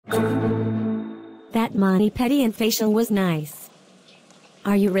That mani-pedi and facial was nice.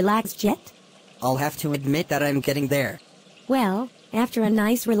 Are you relaxed yet? I'll have to admit that I'm getting there. Well, after a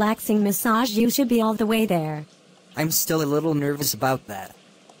nice relaxing massage you should be all the way there. I'm still a little nervous about that.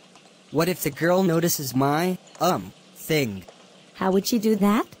 What if the girl notices my, thing? How would she do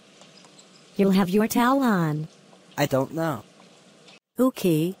that? You'll have your towel on. I don't know.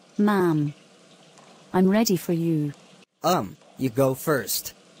 Okay, ma'am. I'm ready for you. You go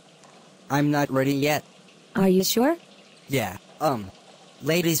first. I'm not ready yet. Are you sure? Yeah,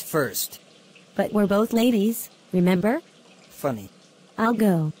 ladies first. But we're both ladies, remember? Funny. I'll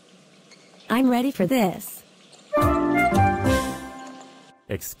go. I'm ready for this.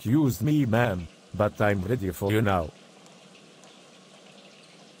 Excuse me, ma'am, but I'm ready for you now.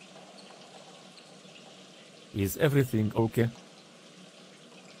 Is everything okay?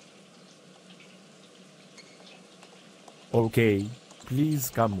 Okay, please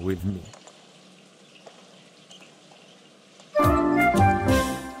come with me.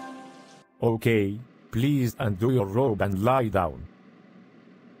 Okay, please undo your robe and lie down.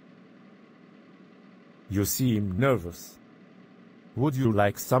 You seem nervous. Would you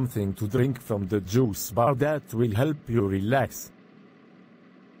like something to drink from the juice bar that will help you relax?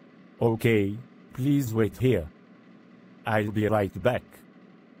 Okay, please wait here. I'll be right back.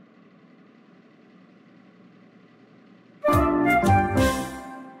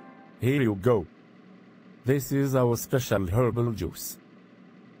 Here you go. This is our special herbal juice.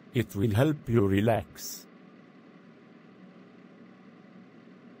 It will help you relax.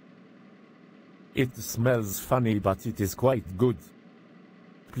 It smells funny, but it is quite good.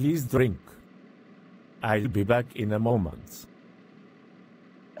 Please drink. I'll be back in a moment.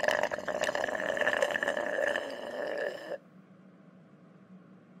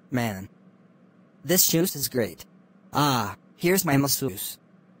 Man. This juice is great. Ah, here's my masseuse.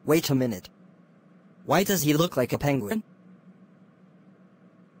 Wait a minute. Why does he look like a penguin?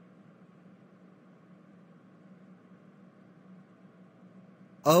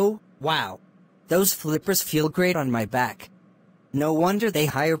 Oh, wow. Those flippers feel great on my back. No wonder they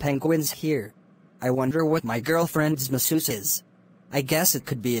hire penguins here. I wonder what my girlfriend's masseuse is. I guess it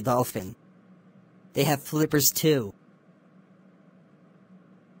could be a dolphin. They have flippers too.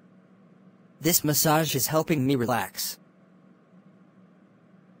 This massage is helping me relax.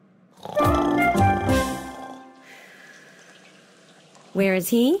 Where is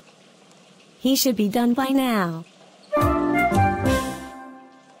he? He should be done by now.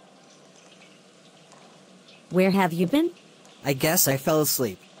 Where have you been? I guess I fell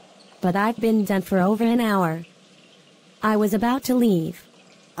asleep. But I've been done for over an hour. I was about to leave.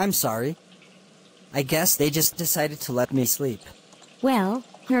 I'm sorry. I guess they just decided to let me sleep. Well,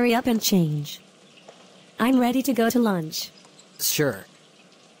 hurry up and change. I'm ready to go to lunch. Sure.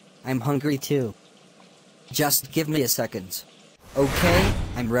 I'm hungry too. Just give me a second. Okay,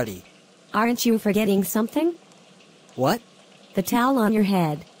 I'm ready. Aren't you forgetting something? What? The towel on your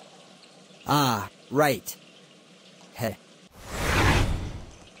head. Ah, right. Hey.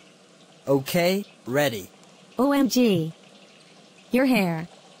 Okay, ready. OMG. Your hair.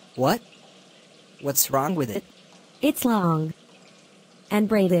 What? What's wrong with it? It's long. And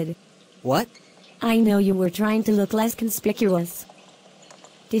braided. What? I know you were trying to look less conspicuous.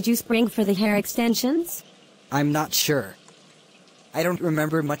 Did you spring for the hair extensions? I'm not sure. I don't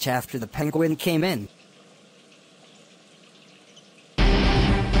remember much after the penguin came in.